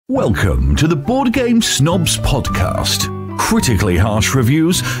Welcome to the Board Game Snobs podcast. Critically harsh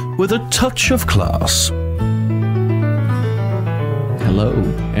reviews with a touch of class. Hello,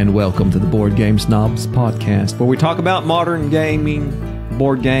 and welcome to the Board Game Snobs podcast, where we talk about modern gaming,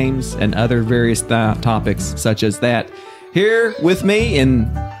 board games, and other various topics such as that. Here with me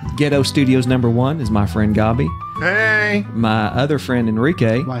in Ghetto Studios number 1 is my friend Gabi. Hey! My other friend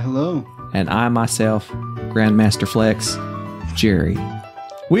Enrique. Why, hello. And I myself, Grandmaster Flex, Jerry.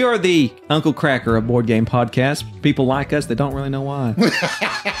 We are the Uncle Kracker of board game podcasts. People like us, they don't really know why.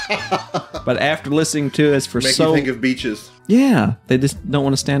 But after listening to us for Make you think of beaches. Yeah, they just don't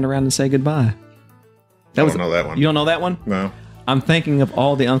want to stand around and say goodbye. I don't know that one. You don't know that one? No. I'm thinking of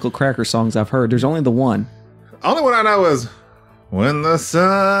all the Uncle Kracker songs I've heard. There's only the one. Only one I know is when the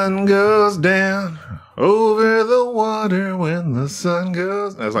sun goes down over the water, when the sun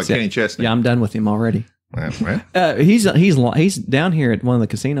goes. That's like Kenny Chesney. Yeah, I'm done with him already. He's down here at one of the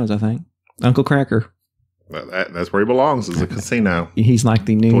casinos, I think. Uncle Kracker. That's where he belongs, is a casino. He's like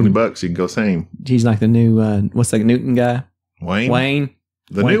the new $20, you can go see him. He's like the new what's that Newton guy? Wayne.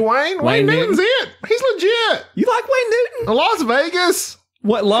 The new Wayne? Wayne Newton's it. He's legit. You like Wayne Newton? Las Vegas.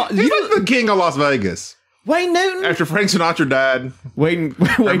 What? He's like the king of Las Vegas. Wayne Newton? After Frank Sinatra died. Wayne.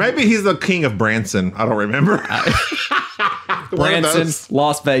 Or maybe he's the king of Branson. I don't remember. Branson,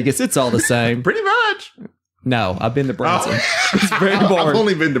 Las Vegas. It's all the same. Pretty much. No, I've been to Branson. Oh. It's very boring. I've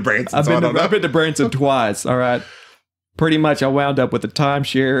only been to Branson. I've been to Branson twice. All right. Pretty much I wound up with a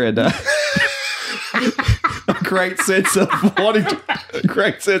timeshare and a great sense of wanting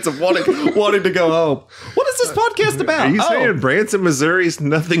to go home. What is this podcast about? Are you saying Branson, Missouri is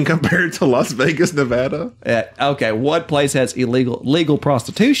nothing compared to Las Vegas, Nevada? Okay, one place has legal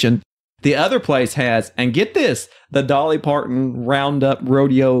prostitution. The other place has, and get this, the Dolly Parton Roundup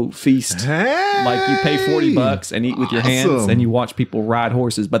Rodeo Feast. Hey, like you pay $40 and eat with your hands, and you watch people ride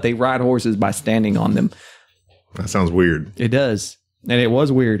horses, but they ride horses by standing on them. That sounds weird. It does. And it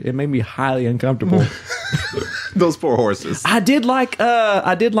was weird. It made me highly uncomfortable. Those poor horses. I did like,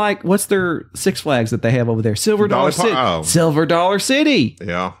 what's their Six Flags that they have over there? Silver Dollar City. Silver Dollar City.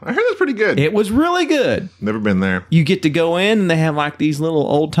 Yeah. I heard that's pretty good. It was really good. Never been there. You get to go in and they have like these little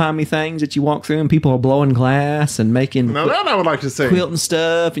old timey things that you walk through and people are blowing glass and making that I would like to see. Quilting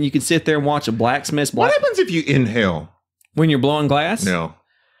stuff, and you can sit there and watch a blacksmith. What happens if you inhale? When you're blowing glass? No.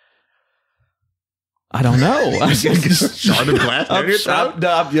 I don't know. Shard of glass down your throat?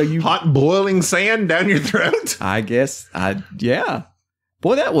 Hot boiling sand down your throat? I guess. Yeah.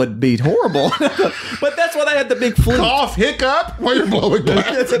 Boy, that would be horrible. But that's why they had the big flute. Cough, hiccup while you're blowing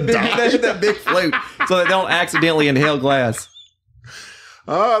glass. They had that big flute so they don't accidentally inhale glass.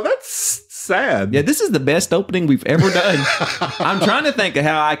 Oh, that's sad. Yeah, this is the best opening we've ever done. I'm trying to think of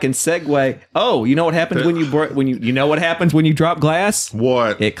how I can segue. Oh, you know what happens when you know what happens when you drop glass?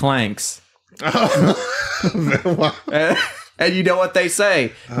 What? It clanks. And you know what they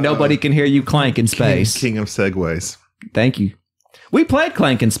say? Nobody can hear you clank in space. King of segues. Thank you. We played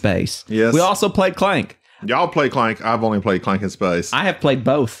Clank in space. Yes. We also played Clank. Y'all play Clank. I've only played Clank in space. I have played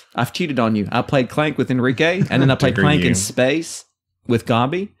both. I've cheated on you. I played Clank with Enrique, and then I played Clank in space with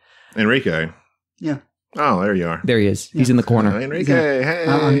Gabi. Enrique. Yeah. Oh, there you are. There he is. He's in the corner. Enrique, hey.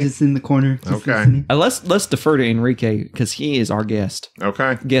 I'm just in the corner. Okay. Let's defer to Enrique because he is our guest.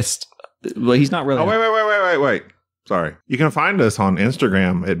 Okay. Well, he's not really. Oh, wait. Sorry. You can find us on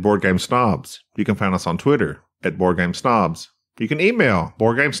Instagram at boardgamesnobs. You can find us on Twitter at boardgamesnobs. You can email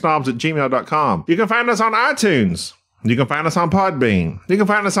boardgamesnobs@gmail.com. You can find us on iTunes. You can find us on Podbean. You can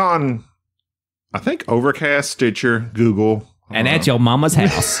find us on, I think, Overcast, Stitcher, Google. And at your mama's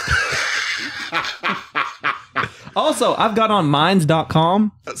house. Also, I've got on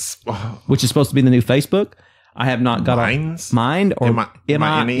minds.com, which is supposed to be the new Facebook. I have not got Minds? on Mind or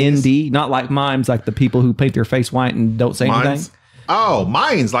M-I-N-D, not like mimes, like the people who paint their face white and don't say anything. Oh,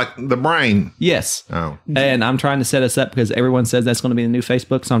 Minds, like the brain. Yes. Oh. And I'm trying to set us up because everyone says that's going to be the new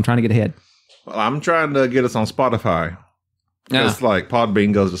Facebook, so I'm trying to get ahead. Well, I'm trying to get us on Spotify. It's like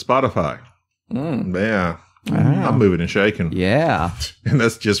Podbean goes to Spotify. Yeah. I'm moving and shaking. Yeah. And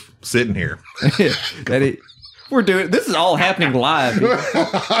that's just sitting here. We're doing this is all happening live.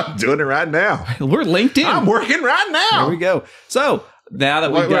 I'm doing it right now. We're LinkedIn. I'm working right now. There we go. So now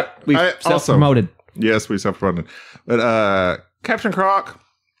that we've self-promoted. Yes, we self-promoted. But Captain Croc,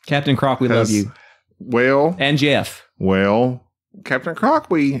 we love you. Well, and Jeff. Well, Captain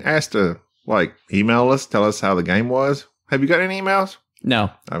Croc, we asked to email us, tell us how the game was. Have you got any emails? No.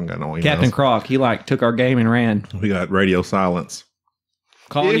 I haven't got no emails. Captain Croc, he took our game and ran. We got radio silence.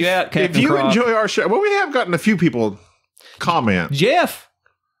 Calling you out, Captain If you Croc. enjoy our show, well, we have gotten a few people comment. Jeff.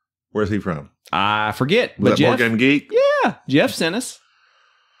 Where's he from? I forget. Was but that Board Game Geek? Yeah. Jeff sent us.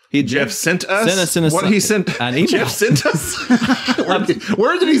 Jeff sent us? Sent us what he sent? an email. Jeff sent us?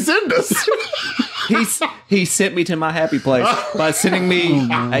 Where did he send us? He sent me to my happy place by sending me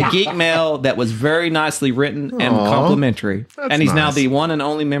a geek mail that was very nicely written and complimentary. And he's now nice. the one and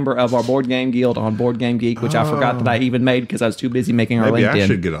only member of our board game guild on Board Game Geek, which I forgot that I even made because I was too busy making our Maybe LinkedIn. I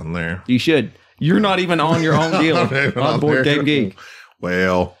should get on there. You should. You're not even on your own guild on Board Game Geek.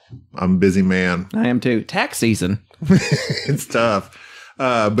 Well, I'm a busy man. I am too. Tax season. It's tough.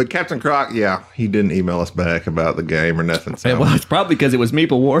 But Captain Croc, yeah, he didn't email us back about the game or nothing. So. Well, it's probably because it was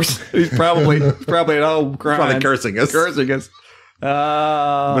Meeple Wars. He's probably at home crying. Probably cursing us.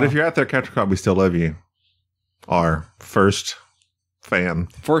 But if you're out there, Captain Croc, we still love you. Our first fan.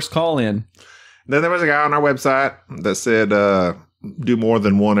 First call in. Then there was a guy on our website that said, do more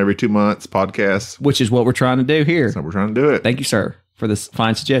than one every 2 months podcast. Which is what we're trying to do here. So we're trying to do it. Thank you, sir, for this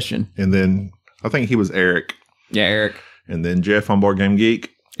fine suggestion. And then I think he was Eric. Yeah, Eric. And then Jeff on Board Game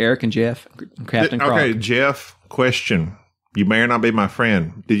Geek. Eric and Jeff. Captain Croc. Okay, Jeff, question. You may or not be my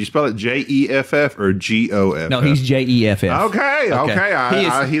friend. Did you spell it Jeff or Goff? No, he's Jeff.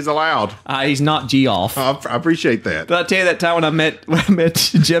 Okay. He's allowed. He's not Geoff. I appreciate that. Did I tell you that time when I met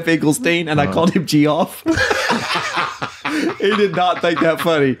Jeff Eaglestein and I called him Geoff? He did not think that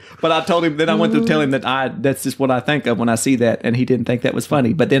funny. But I told him, then I went to tell him that that's just what I think of when I see that, and he didn't think that was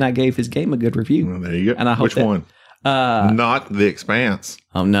funny. But then I gave his game a good review. Well, there you go. And I hope Which one? Not The Expanse.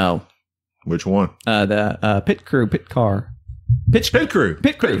 Oh, no. Which one? The Pit Crew. Pit Crew.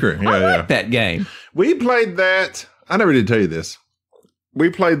 Yeah, I like that game. We played that. I never did tell you this. We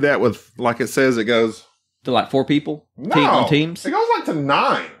played that with, like it says, it goes To like 4 people? No, on teams? It goes like to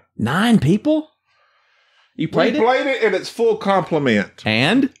 9. 9 people? You played We it? played it in its full complement.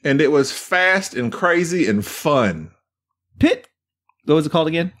 And? And it was fast and crazy and fun. What was it called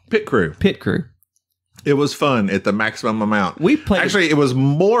again? Pit Crew. Pit Crew. It was fun at the maximum amount. We played. Actually, it was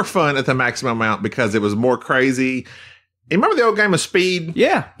more fun at the maximum amount because it was more crazy. You remember the old game of Speed?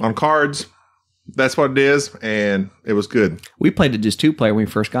 Yeah. On cards? That's what it is, and it was good. We played it just 2-player when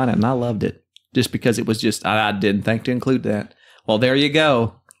we first got it, and I loved it. Just because it was just, I didn't think to include that. Well, there you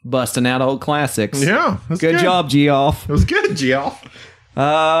go. Busting out old classics. Yeah. Good job, Geoff. It was good, Geoff.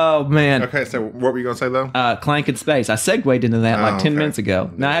 Oh, man. Okay, so what were you going to say, though? Clank in Space. I segued into that like 10 minutes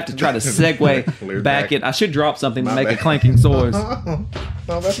ago. Now I have to try to segue back in. I should drop something to make a clanking noise. No,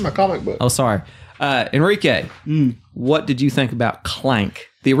 that's my comic book. Oh, sorry. Enrique, what did you think about Clank?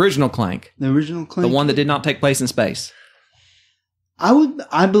 The original Clank. The original Clank? The one that did not take place in space.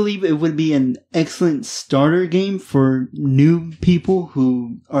 I believe it would be an excellent starter game for new people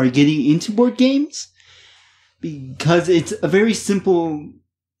who are getting into board games because it's a very simple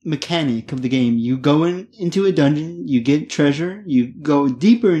mechanic of the game. You go into a dungeon, you get treasure. You go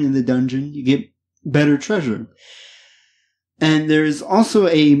deeper into the dungeon, you get better treasure. And there's also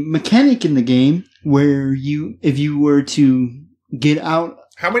a mechanic in the game where if you were to get out.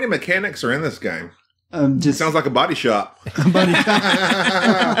 How many mechanics are in this game? Just sounds like a body shop.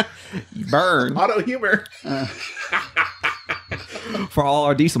 Burn. Auto humor. For all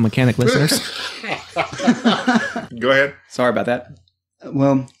our diesel mechanic listeners. Go ahead. Sorry about that.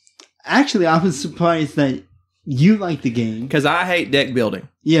 Well, actually, I was surprised that you liked the game. Because I hate deck building.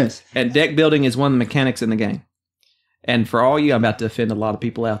 Yes. And deck building is one of the mechanics in the game. And for all you, I'm about to offend a lot of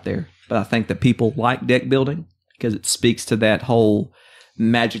people out there. But I think that people like deck building because it speaks to that whole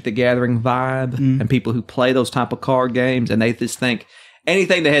Magic the Gathering vibe and people who play those type of card games, and they just think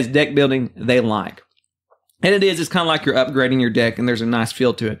anything that has deck building they like. And it's kind of like you're upgrading your deck and there's a nice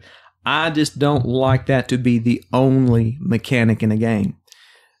feel to it. I just don't like that to be the only mechanic in the game.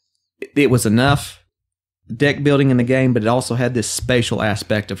 It was enough deck building in the game, but it also had this spatial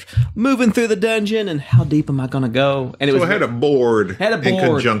aspect of moving through the dungeon and how deep am I going to go? And it had a board. Had a board in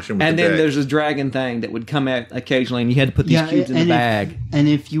conjunction with and the then deck. there's this dragon thing that would come out occasionally, and you had to put these cubes in the bag. And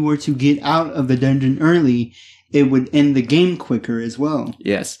if you were to get out of the dungeon early, it would end the game quicker as well.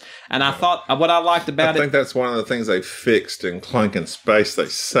 Yes. And I thought what I liked about I think that's one of the things they fixed in Clank in Space, they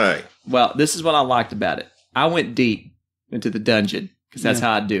say. Well, this is what I liked about it. I went deep into the dungeon. Because that's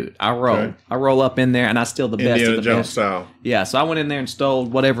how I do it. I roll. Okay. I roll up in there, and I steal the best of the Jones best. Style. Yeah, so I went in there and stole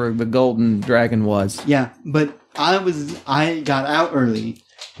whatever the golden dragon was. Yeah, but I got out early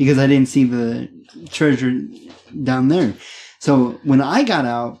because I didn't see the treasure down there. So when I got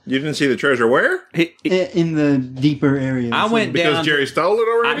out... You didn't see the treasure where? In the deeper areas. I went down... Because Jerry stole it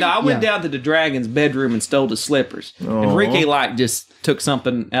already? I went down to the dragon's bedroom and stole the slippers. Aww. And Ricky just took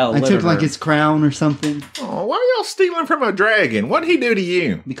something out of the I took his crown or something. Oh, why are y'all stealing from a dragon? What did he do to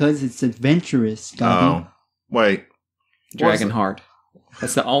you? Because it's adventurous, Gabby. Oh, wait. Dragon heart.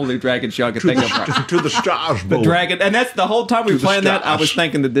 That's the only dragon show I could think of. Right. To the stars, The dragon, and that's the whole time we were the playing that. I was stars.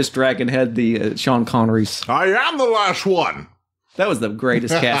 thinking that this dragon had the Sean Connery's. I am the last one. That was the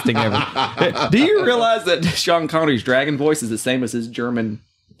greatest casting ever. Do you realize that Sean Connery's dragon voice is the same as his German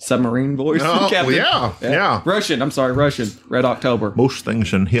submarine voice? Oh, Captain? yeah. Russian. I'm sorry, Russian. Red October. Most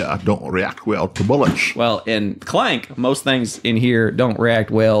things in here don't react well to bullets. Well, in Clank, most things in here don't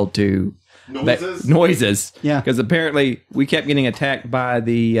react well to noises. Yeah. Because apparently we kept getting attacked by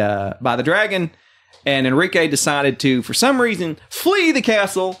the dragon, and Enrique decided to, for some reason, flee the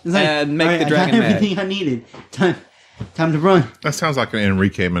castle It's like, and make all right, the dragon I got mad. everything I needed. Time to run. That sounds like an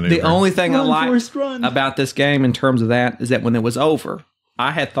Enrique maneuver. The only thing I Run, liked Forrest, run. about this game in terms of that is that when it was over,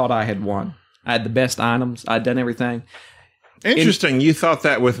 I had thought I had won. I had the best items. I'd done everything. Interesting. You thought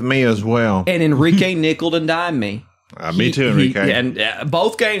that with me as well. And Enrique nickeled and dimed me. Me too, Enrique. And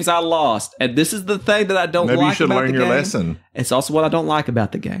both games I lost. And this is the thing that I don't Maybe you like should about learn the your game. lesson. It's also what I don't like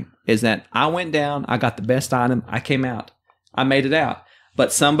about the game is that I went down, I got the best item, I came out. I made it out.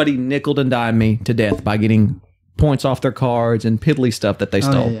 But somebody nickeled and dimed me to death by getting points off their cards and piddly stuff that they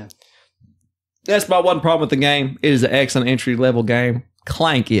stole. Yeah. That's my one problem with the game. It is an excellent entry-level game.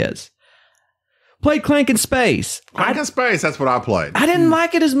 Clank is. Played Clank in Space. Clank in Space, that's what I played. I didn't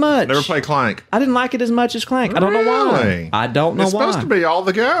like it as much. Never played Clank. I didn't like it as much as Clank. I don't know why. Really? I don't know It's why. supposed to be all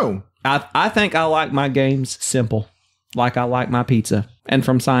the go. I think I like my games simple, like I like my pizza. And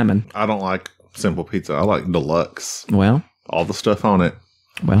from Simon. I don't like simple pizza. I like deluxe. Well, All the stuff on it.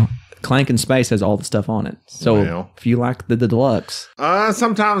 Clank in Space has all the stuff on it. So Well. if you like the deluxe,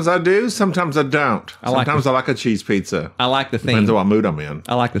 Sometimes I do. Sometimes I don't. Sometimes I like a cheese pizza. I like the theme. Depends on what mood I'm in.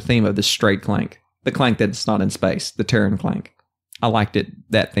 I like the theme of the straight Clank. The Clank that's not in space. The Terran Clank. I liked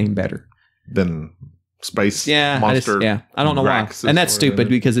that theme better. Than space monster. I don't know why. Rax And that's is what it stupid is.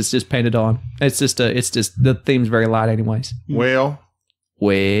 because it's just painted on. It's just the theme's very light anyways. Well,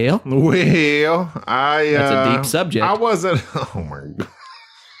 Well, I that's a deep subject. I wasn't. Oh my god!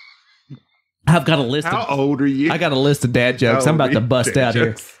 I've got a list How of old are you? I got a list of dad jokes. I'm about to bust out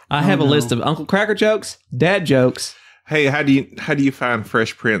here. I have a list of Uncle Kracker jokes, dad jokes. Hey, how do you find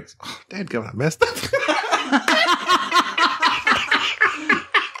Fresh Prince? Oh, Dadgummit, I messed up.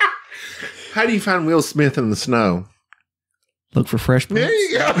 How do you find Will Smith in the snow? Look for Fresh Prince. There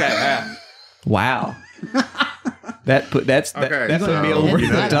you go. Okay. Wow. That put me over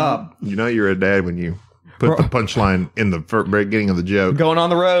the top. You know you're a dad when you put the punchline in the very beginning of the joke. Going on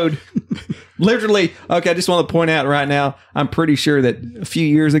the road. Literally. Okay, I just want to point out right now, I'm pretty sure that a few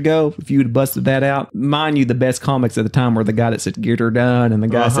years ago, if you had busted that out, mind you, the best comics at the time were the guy that said, "Get her done," and the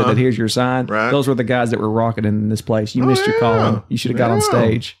guy said that, "Here's your sign." Right. Those were the guys that were rocketing in this place. You missed your calling. You should have got on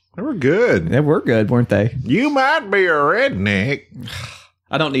stage. They were good. They were good, weren't they? You might be a redneck.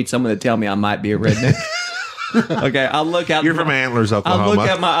 I don't need someone to tell me I might be a redneck. Okay, I'll look out. You're from Antlers, I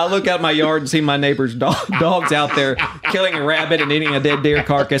Oklahoma. look out my yard and see my neighbor's dogs out there killing a rabbit and eating a dead deer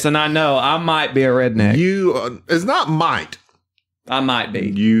carcass, and I know I might be a redneck. You it's not might. I might be.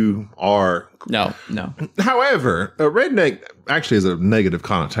 You are. No. However, a redneck actually has a negative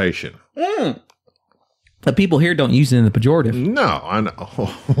connotation. The people here don't use it in the pejorative. No, I know.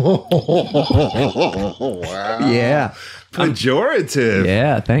 Wow. Yeah. Pejorative.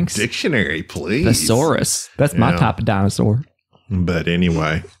 Yeah, thanks. Dictionary, please. Thesaurus. That's my Yeah. type of dinosaur. But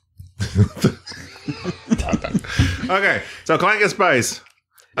anyway. Okay, so Clank in Space.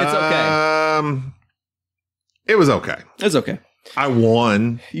 It's okay. It was okay. It's okay. I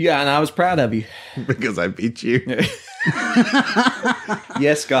won Yeah, and I was proud of you. because I beat you.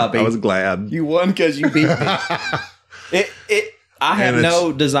 Yes, Scotty. I was glad. You won because you beat me. I have And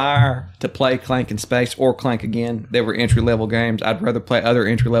no desire to play Clank in Space or Clank again. They were entry-level games. I'd rather play other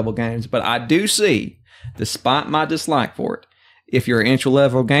entry-level games. But I do see, despite my dislike for it, if you're an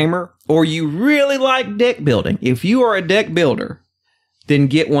entry-level gamer or you really like deck building, if you are a deck builder, then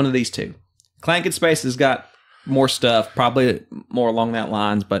get one of these two. Clank in Space has got more stuff, probably more along that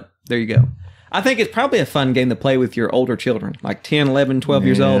lines, but there you go. I think it's probably a fun game to play with your older children, like 10, 11, 12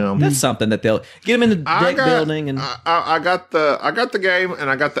 years old. That's something that they'll get them into deck building. And I got the game and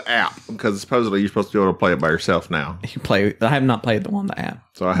I got the app because supposedly you're supposed to be able to play it by yourself now. you play. I have not played the one on the app.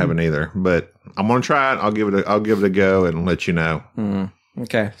 So I haven't either, but I'm gonna try it. I'll give it a go and let you know.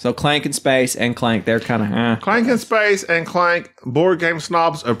 Okay, so Clank in Space and Clank, they're kind of. Clank in Space and Clank Board Game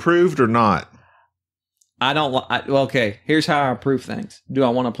Snobs approved or not? I don't. Well, okay. Here's how I approve things. Do I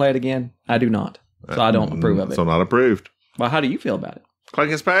want to play it again? I do not. So I don't approve of it. So not approved. Well, how do you feel about it?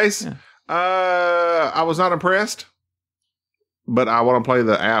 Clank in Space? Yeah. I was not impressed, but I want to play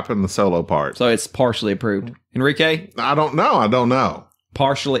the app and the solo part. So it's partially approved. Enrique, I don't know.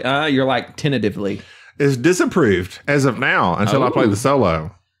 partially. You're like tentatively. is disapproved as of now until I play the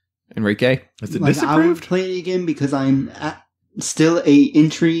solo. Enrique? Is it Like, I would disapproved? play it again because I'm still a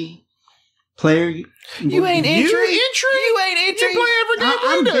entry player. You ain't entry. You entry? You ain't entry. You play every game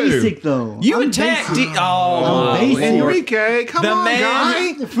I'm we do. basic though. You I'm attack. basic. Oh, I'm basic. Enrique, come The on,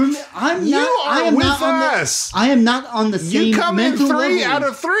 man- guy. For me, I'm You not. I are am with not on us. I am not on the same You come in mental 3 level. out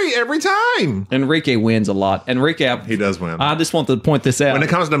of 3 every time. Enrique wins a lot. Enrique, He does win. I just want to point this out. When it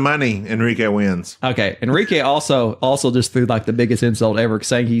comes to money, Enrique wins. Okay, Enrique also just threw like the biggest insult ever,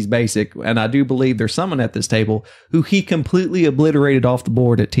 saying he's basic, and I do believe there's someone at this table who he completely obliterated off the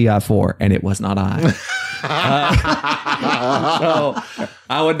board at TI4, and it was not I. So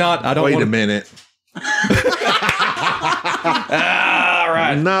I would not. I don't. Wait want a minute. All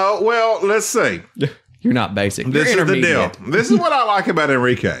right, No, well, let's see. you're not basic. This You're is the deal. intermediate. This is what I like about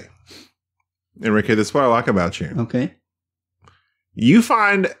Enrique. Enrique, this is what I like about you. Okay. You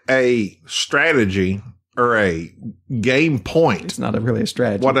find a strategy or a game point. It's not really a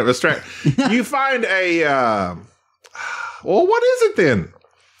strategy. Whatever strategy. You find a, well, what is it then?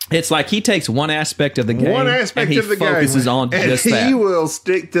 It's like he takes one aspect of the game, One aspect and he of the focuses game. on and just he that. will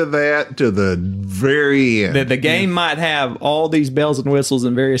stick to that to the very end. The game might have all these bells and whistles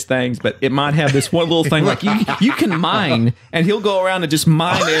and various things, but it might have this one little thing like you can mine, and he'll go around and just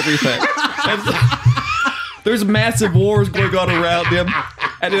mine everything. There's massive wars going on around him,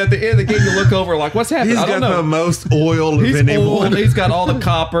 and then at the end of the game, you look over like, what's happening? He's I don't got know. the most oil of He's anyone. old. He's got all the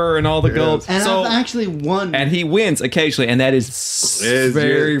copper and all the gold. And So, I've actually won. and he wins occasionally, and that is It's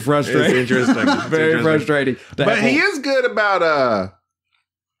very just- frustrating. It's interesting. It's Very interesting. frustrating. But he is good about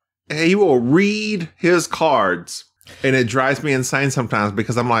he will read his cards, and it drives me insane sometimes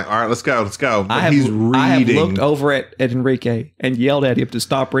because I'm like, all right, let's go. But he's reading. I have looked over at Enrique and yelled at him to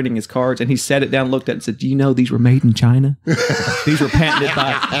stop reading his cards, and he set it down, looked at it, and said, "Do you know these were made in China? These were patented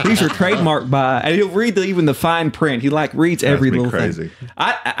by. These were trademarked by." And he'll read even the fine print. He reads every me little crazy. thing.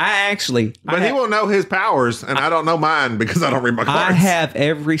 I actually, But he will know his powers, and I don't know mine because I don't read my cards. I have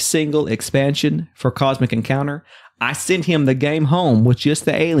every single expansion for Cosmic Encounter. I sent him the game home with just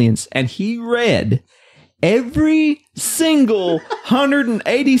the aliens, and he read every single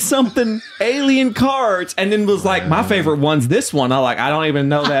 180 something alien cards, and then was like, my favorite one's this one. I don't even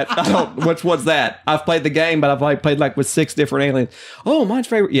know that. Which one's that? I've played the game, but I've like played like with 6 different aliens. Oh, mine's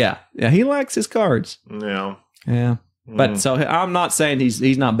favorite. Yeah, he likes his cards. Yeah. But so I'm not saying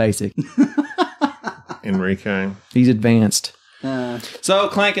he's not basic. Enrique. He's advanced. Uh, So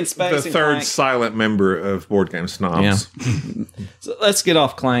Clank and Space. The and third Clank. silent member of Board Game Snobs. Yeah. So let's get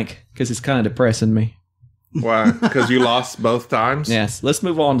off Clank because it's kind of depressing me. Why? Because you lost both times? Yes, let's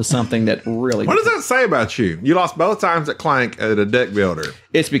move on to something that really. What does that say about you? You lost both times at Clank at a deck builder.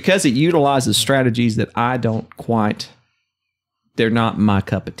 It's because it utilizes strategies that I don't quite. They're not my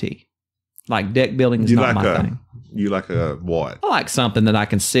cup of tea. Like deck building is not my thing. You like a what? I like something that I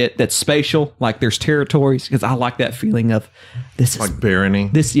can sit that's spatial, like there's territories, because I like that feeling of this is Like Barony?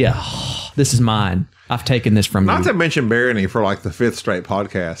 this. Yeah, this is mine. I've taken this from Not you. to mention Barony for like the 5th straight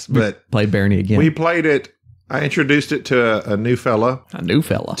podcast, but Play Barony again. we played it. I introduced it to a new fella, A new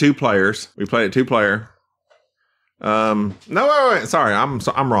fella. 2 players. We played it 2-player. No, wait. Sorry, I'm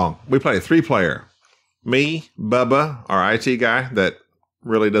wrong. We played a 3-player. Me, Bubba, our IT guy that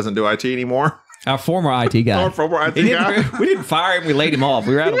really doesn't do IT anymore. Our former IT guy. Our former IT He guy. didn't- we didn't fire him. We laid him off.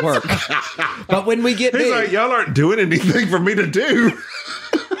 We were out of work. But when we get He's big, like, y'all aren't doing anything for me to do.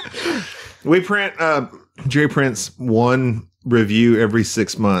 We print Jerry prints 1 review every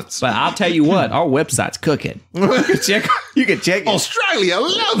 6 months. but I'll tell you what, our website's cooking. You can check it. Australia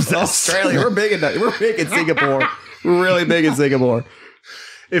loves us. Australia. We're big in Singapore. We're really big in Singapore.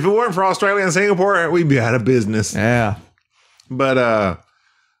 If it weren't for Australia and Singapore, we'd be out of business. Yeah. But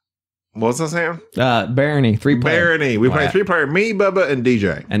what was I saying? Barony, 3-player. Barony. We played 3-player. Me, Bubba, and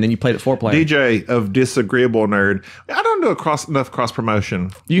DJ. And then you played it 4-player. DJ of Disagreeable Nerd. I don't do enough cross promotion.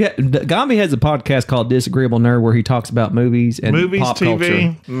 Gambi has a podcast called Disagreeable Nerd where he talks about movies and Movies, pop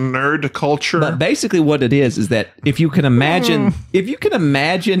TV, culture. nerd culture. But basically what it is that if you can imagine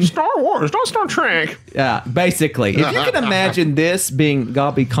Star Wars, not Star Trek. basically, if you can imagine this being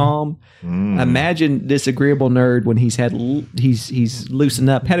Gobby Calm, imagine Disagreeable Nerd when he's loosened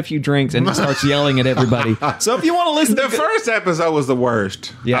up, had a few drinks, and he starts yelling at everybody. So if you want to listen The to first episode was the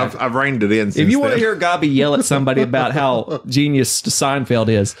worst. Yeah. I've reined it in since if you want to then. hear Gobby yell at somebody about how genius Seinfeld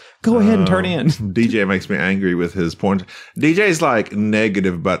is, go ahead and turn in. DJ makes me angry with his point. DJ's like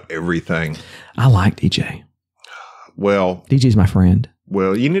negative about everything. I like DJ. Well, DJ's my friend.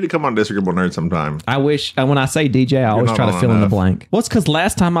 Well, you need to come on Disagreeable Nerd sometime. I wish, when I say DJ, I always not try to on fill in the enough. blank. Well, it's because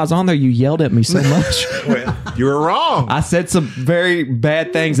last time I was on there, you yelled at me so much. Well, you were wrong. I said some very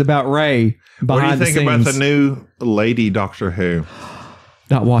bad things about Ray What do you behind the think scenes. about the new Lady Doctor Who?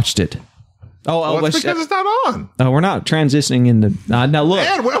 Not watched it. Well, it's because it's not on. We're not transitioning into. Now look,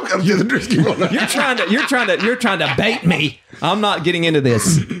 And welcome to the Disagreeable Nerd. you're trying to bait me. I'm not getting into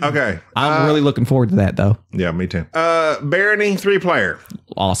this. Okay. I'm really looking forward to that though. Yeah, me too. Barony 3-player.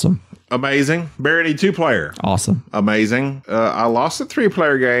 Awesome. Amazing. Barony 2-player. Awesome. Amazing. I lost a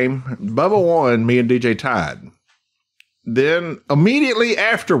 3-player game. Bubba won. Me and DJ tied. Then immediately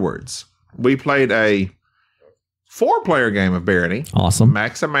afterwards, we played a 4-player game of Barony. Awesome.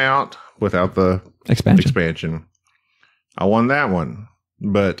 Max amount without the Expansion. I won that one.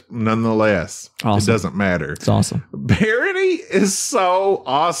 But nonetheless, Awesome. it doesn't matter. It's awesome. Barony is so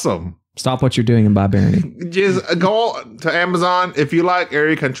awesome. Stop what you're doing and buy Barony. Just go to Amazon if you like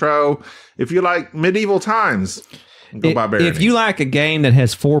Area Control. If you like medieval times, go buy Barony. If you like a game that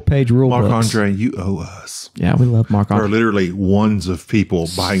has 4-page rule Mark books. Andre, you owe us. Yeah, we love Mark There are Andre. literally ones of people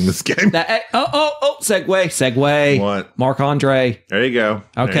buying this game. Segue. What? Mark Andre. There you go.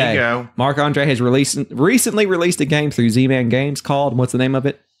 Okay. There you go. Mark Andre has recently released a game through Z-Man Games called, what's the name of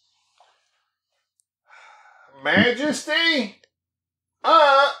it? Majesty.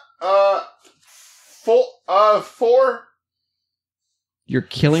 For You're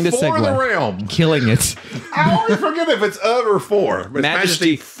killing the For segue. the realm. Killing it. I always forget if it's of or for. But it's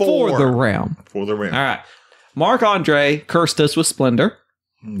Majesty for the realm. For the realm. All right. Mark Andre cursed us with Splendor.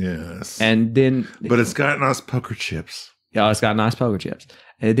 Yes. And then, But it's got nice poker chips. it's got nice poker chips.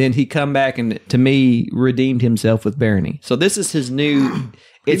 And then he come back and, to me, redeemed himself with Barony. So this is his new...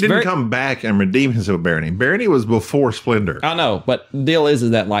 He didn't come back and redeem himself with Barony. Barony was before Splendor. I know, but the deal is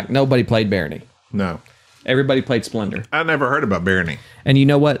that, like, nobody played Barony. No. Everybody played Splendor. I never heard about Barony. And you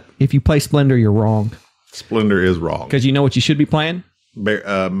know what? If you play Splendor, you're wrong. Splendor is wrong. Because you know what you should be playing?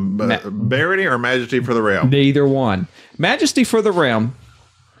 Barony or Majesty for the Realm? Neither one. Majesty for the Realm.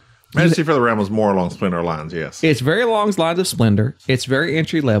 Majesty for the Realm was more along Splendor lines, yes. It's very along the lines of Splendor. It's very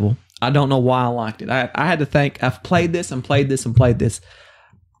entry level. I don't know why I liked it. I had to think. I've played this and played this and played this.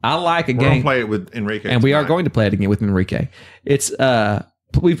 I like a We're going game. to play it with Enrique. And we are tonight. going to play it again with Enrique. It's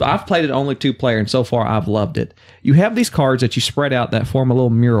I've played it only 2-player, and so far I've loved it. You have these cards that you spread out that form a little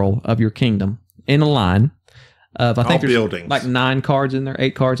mural of your kingdom in a line. I think there's buildings. like 9 cards in there,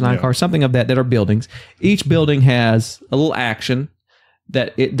 8 cards, 9 cards, something of that are buildings. Each building has a little action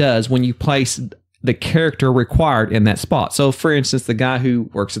that it does when you place the character required in that spot. So, for instance, the guy who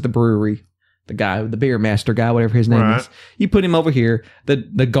works at the brewery, the beer master guy, whatever his name is, you put him over here. The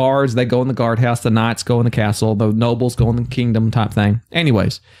guards, they go in the guardhouse. The knights go in the castle. The nobles go in the kingdom type thing.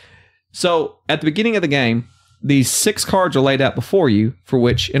 Anyways, so at the beginning of the game, these 6 cards are laid out before you, for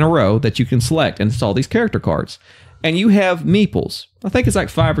which in a row that you can select, and it's all these character cards. And you have meeples. I think it's like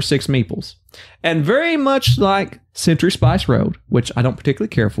 5 or 6 meeples. And very much like Century Spice Road, which I don't particularly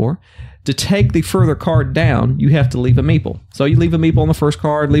care for, to take the further card down, you have to leave a meeple. So you leave a meeple on the first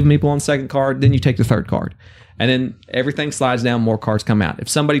card, leave a meeple on the second card, then you take the third card. And then everything slides down, more cards come out. If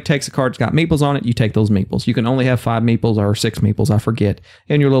somebody takes a card that's got meeples on it, you take those meeples. You can only have 5 meeples or 6 meeples, I forget,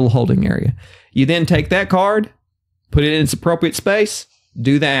 in your little holding area. You then take that card, put it in its appropriate space,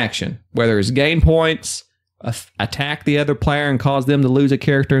 do the action. Whether it's gain points, attack the other player and cause them to lose a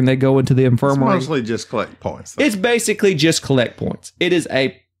character and they go into the infirmary. It's mostly just collect points. Though. It's basically just collect points. It is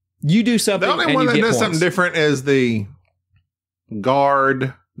you do something The only and one you that get does points. something different is the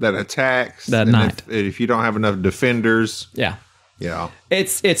guard that attacks. The and knight. If you don't have enough defenders, Yeah. yeah.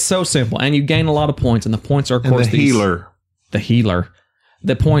 It's so simple. And you gain a lot of points, and the points are, of And course, the healer. The healer.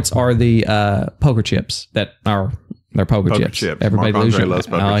 The points are the poker chips that are they're poker chips. Everybody Mark Andre loves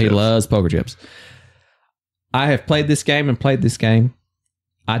loves poker He chips. loves poker chips. I have played this game and played this game.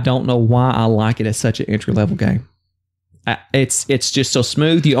 I don't know why I like it as such an entry level game. It's just so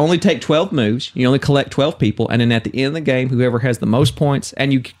smooth. You only take 12 moves. You only collect 12 people, and then at the end of the game, whoever has the most points,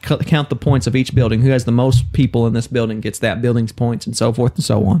 and you count the points of each building. Who has the most people in this building gets that building's points, and so forth and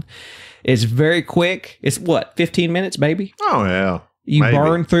so on. It's very quick. It's 15 minutes, baby. Oh yeah. You Maybe.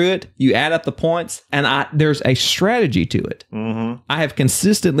 burn through it, you add up the points, and there's a strategy to it. Mm-hmm. I have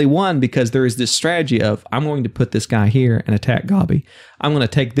consistently won because there is this strategy of, I'm going to put this guy here and attack Gobby. I'm going to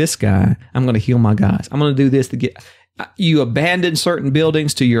take this guy. I'm going to heal my guys. I'm going to do this to get... You abandon certain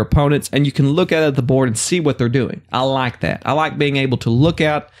buildings to your opponents, and you can look at the board and see what they're doing. I like that. I like being able to look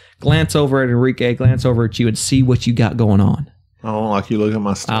out, glance over at Enrique, glance over at you, and see what you got going on. I don't like you looking at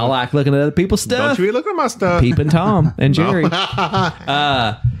my stuff. I like looking at other people's stuff. Don't you be looking at my stuff. Peeping Tom and Jerry.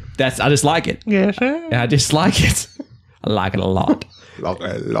 I just like it. Yes, sir. I just like it. I like it a lot.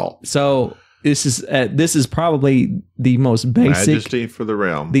 So this is probably the most basic, Majesty for the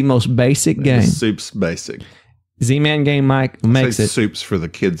realm. the most basic game. Soup's basic. Z-Man Game Mike makes Say it. Soup's for the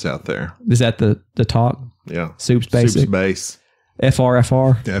kids out there. Is that the talk? Yeah. Soup's basic. Soup's base.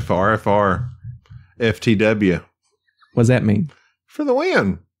 FRFR. FRFR. FTW. What does that mean? For the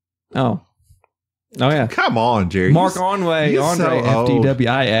win. Oh yeah. Come on, Jerry. Mark Andre you're so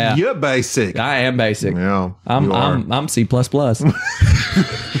FTW. old. You're basic. I am basic. Yeah. I'm C++.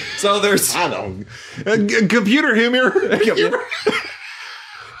 So there's I don't. Computer humor.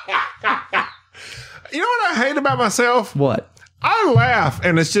 You know what I hate about myself? what? I laugh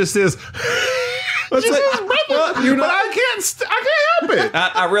and it's just this. But I can't help it.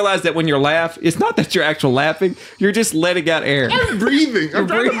 I realize that when you laugh, it's not that you're actually laughing. You're just letting out air. I'm breathing. I'm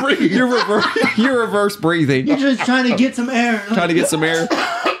trying to breathe. You're reverse breathing. You're just trying to get some air. Trying to get some air.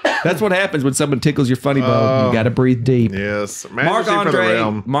 That's what happens when someone tickles your funny bone. You got to breathe deep. Yes. Mark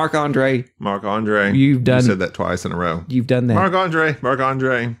Andre. Mark Andre. You've done. You said that twice in a row. You've done that. Mark Andre.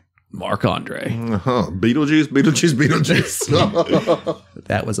 Beetlejuice.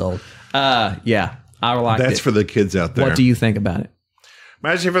 That was old. Yeah. I like it. That's for the kids out there. What do you think about it?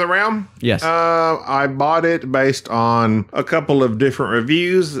 Majesty for the Realm? Yes. I bought it based on a couple of different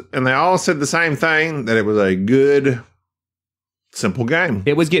reviews, and they all said the same thing, that it was a good, simple game.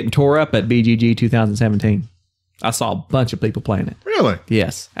 It was getting tore up at BGG 2017. I saw a bunch of people playing it. Really?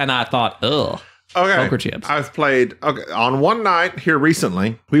 Yes. And I thought, ugh. Okay. Poker chips. I've played, on one night here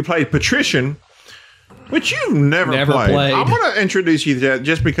recently, we played Patrician, which you've never played. I'm going to introduce you to that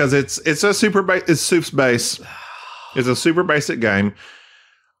just because it's Soup's base. It's a super basic game.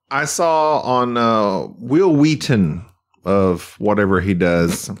 I saw on Will Wheaton of whatever he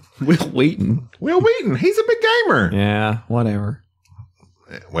does. Will Wheaton. He's a big gamer. Yeah, whatever.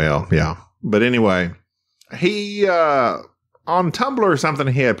 Well, yeah. But anyway, he, on Tumblr or something,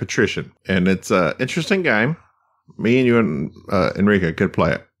 he had Patrician. And it's an interesting game. Me and you and Enrique could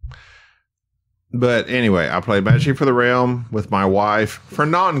play it. But anyway, I played Majesty for the Realm with my wife for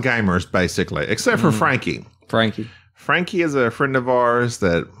non-gamers, basically, except for Frankie. Frankie is a friend of ours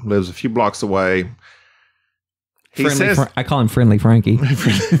that lives a few blocks away. He says, I call him Friendly Frankie.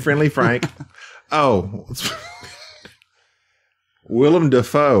 Friendly Frank. Oh. Willem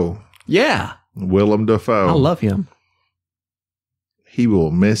Dafoe. Yeah. Willem Dafoe. I love him. He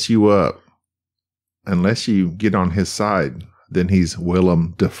will mess you up unless you get on his side. Then he's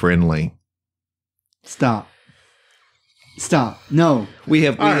Willem DeFriendly. Stop. No.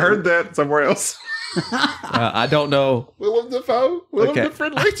 I heard that somewhere else. I don't know. Willem Dafoe. Willem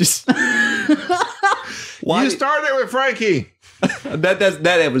DeFriendly. Just you started with Frankie.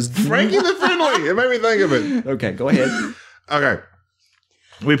 That was Frankie the Friendly. It made me think of it. Okay, go ahead. Okay.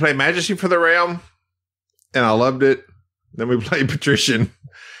 We played Majesty for the Realm, and I loved it. Then we played Patrician,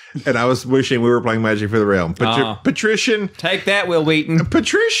 and I was wishing we were playing Majesty for the Realm. Patrician. Take that, Will Wheaton.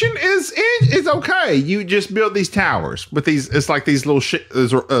 Patrician is okay. You just build these towers with these. It's like these little shit.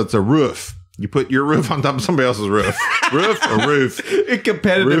 It's a roof. You put your roof on top of somebody else's roof. Roof.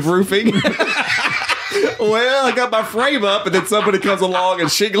 Competitive roofing. Well, I got my frame up, and then somebody comes along and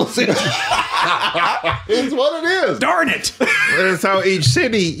shingles it. It's what it is. Darn it. And so each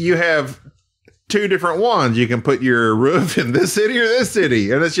city, you have two different ones. You can put your roof in this city or this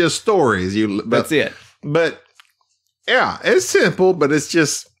city, and it's just stories. That's it. But yeah, it's simple, but it's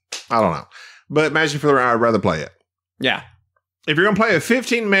just, I don't know. But Majesty for the Realm, I'd rather play it. Yeah. If you're going to play a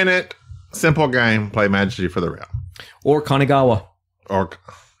 15-minute simple game, play Majesty for the Realm. Or Kanigawa. Or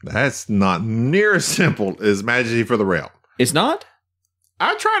that's not near as simple as Majesty for the Realm. It's not?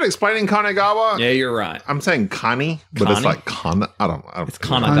 I tried explaining Kanigawa. Yeah, you're right. I'm saying Kani, but it's like Kana. I don't. It's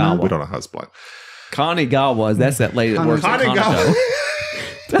Kanagawa. We don't know how to spell it. Kanigawa, that's that lady that works at Conoco.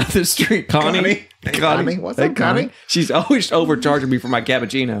 Down the street, Connie. What's up, Connie? She's always overcharging me for my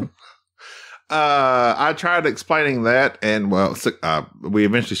cappuccino. I tried explaining that, and well, we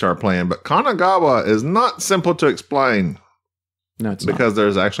eventually started playing. But Kanagawa is not simple to explain. No, it's because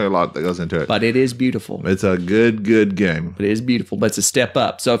there's actually a lot that goes into it. But it is beautiful. It's a good game. But it is beautiful. But it's a step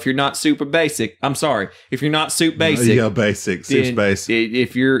up. So if you're not super basic, I'm sorry. If you're not soup basic, basic, soup basic.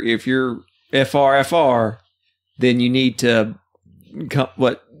 If you're FRFR, then you need to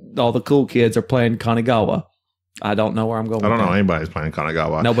what all the cool kids are playing Kanigawa. I don't know where I'm going. I don't know anybody's playing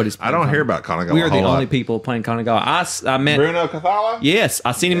Kanagawa. Nobody's playing. I don't hear about Kanagawa. We are the only people playing Kanagawa. I met Bruno Cathala. Yes,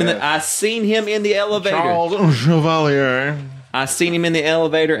 I seen him in the elevator. Charles Chevalier. I seen him in the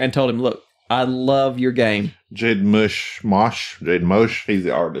elevator and told him, "Look, I love your game." Jade Mosh. He's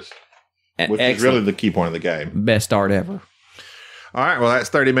the artist, which is really the key point of the game. Best art ever. All right. Well, that's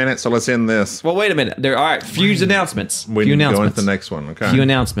 30 minutes. So let's end this. Well, wait a minute. All right. Few announcements. We Few need to go announcements. into the next one. Okay. Few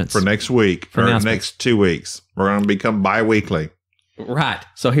announcements. For next week. For next 2 weeks. We're going to become bi-weekly. Right.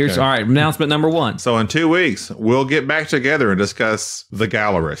 So here's, Okay. all right, announcement number 1. So in 2 weeks, we'll get back together and discuss The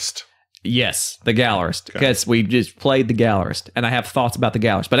Gallerist. Yes, The Gallerist. Because we just played The Gallerist, and I have thoughts about The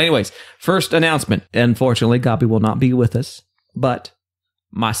Gallerist. But anyways, first announcement. Unfortunately, Gabi will not be with us, but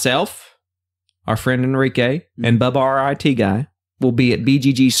myself, our friend Enrique, and Bubba, our IT guy, will be at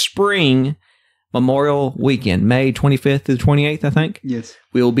BGG Spring Memorial Weekend, May 25th to the 28th, I think. Yes.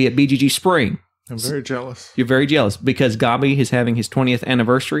 We will be at BGG Spring. I'm very jealous. You're very jealous because Gabi is having his 20th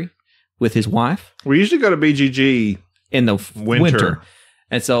anniversary with his wife We usually go to BGG. in the Winter. winter.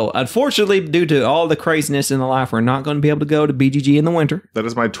 And so, unfortunately, due to all the craziness in the life, we're not going to be able to go to BGG in the winter. That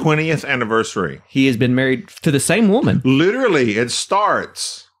is my 20th anniversary. He has been married to the same woman. Literally, it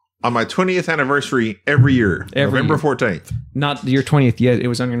starts on my 20th anniversary every year. Every November year. 14th. Not your 20th yet. It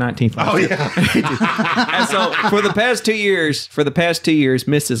was on your 19th. Oh, yeah. And so for the past 2 years,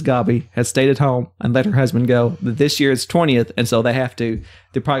 Mrs. Gabi has stayed at home and let her husband go. But this year it's 20th, and so they're probably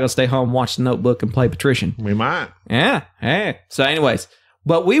going to stay home, watch The Notebook, and play Patrician. We might. Yeah. Hey. So anyways,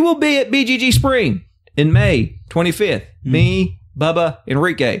 but we will be at BGG Spring in May 25th. Me, Bubba,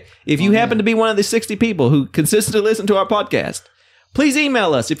 Enrique. If you happen to be one of the 60 people who consistently listen to our podcast, please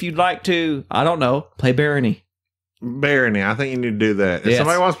email us if you'd like to, I don't know, play Barony. Barony. I think you need to do that. If Yes.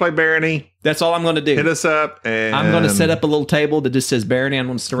 somebody wants to play Barony, That's all I'm going to do. hit us up. And I'm going to set up a little table that just says Barony. I'm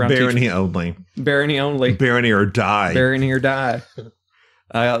going to sit around Barony only. Barony only. Barony or die. Barony or die.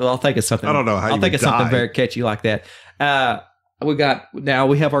 I'll think of something. I don't know how I'll you think would of something die. very catchy like that.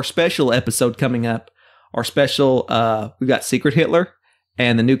 We have our special episode coming up. Our special, we got Secret Hitler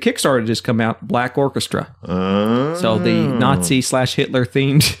and the new Kickstarter just come out, Black Orchestra. So the Nazi/Hitler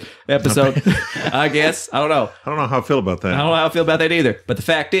themed episode, I guess. I don't know. I don't know how I feel about that. I don't know how I feel about that either. But the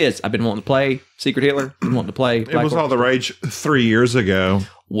fact is, I've been wanting to play Secret Hitler. Been wanting to play It was all the rage 3 years ago.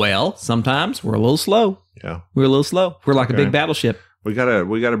 Well, sometimes we're a little slow. Yeah. We're a little slow. We're like a Okay. big battleship. We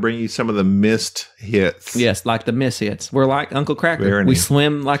gotta bring you some of the missed hits. Yes, like the miss hits. We're like Uncle Kracker. Barony. We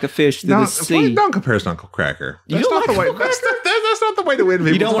swim like a fish through the sea. Don't compare us to Uncle Kracker. You That's don't not like the way. Uncle That's not the way to win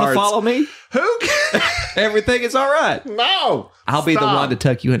people's You don't want to hearts. follow me? Who? Everything is all right. No. I'll be the Stop. one to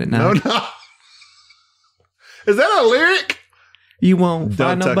tuck you in at night. No. Is that a lyric? You won't Don't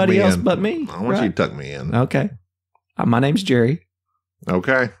find tuck nobody me else in. but me. I want you to tuck me in. Okay. My name's Jerry,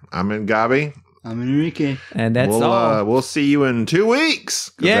 Okay. I'm in Gabi. I'm Enrique. and that's we'll, all. We'll see you in 2 weeks.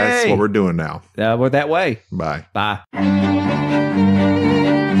 'Cause that's Yay. what we're doing now. We're that way. Bye. Bye.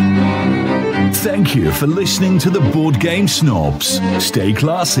 Thank you for listening to the Board Game Snobs. Stay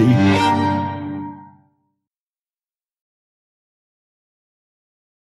classy.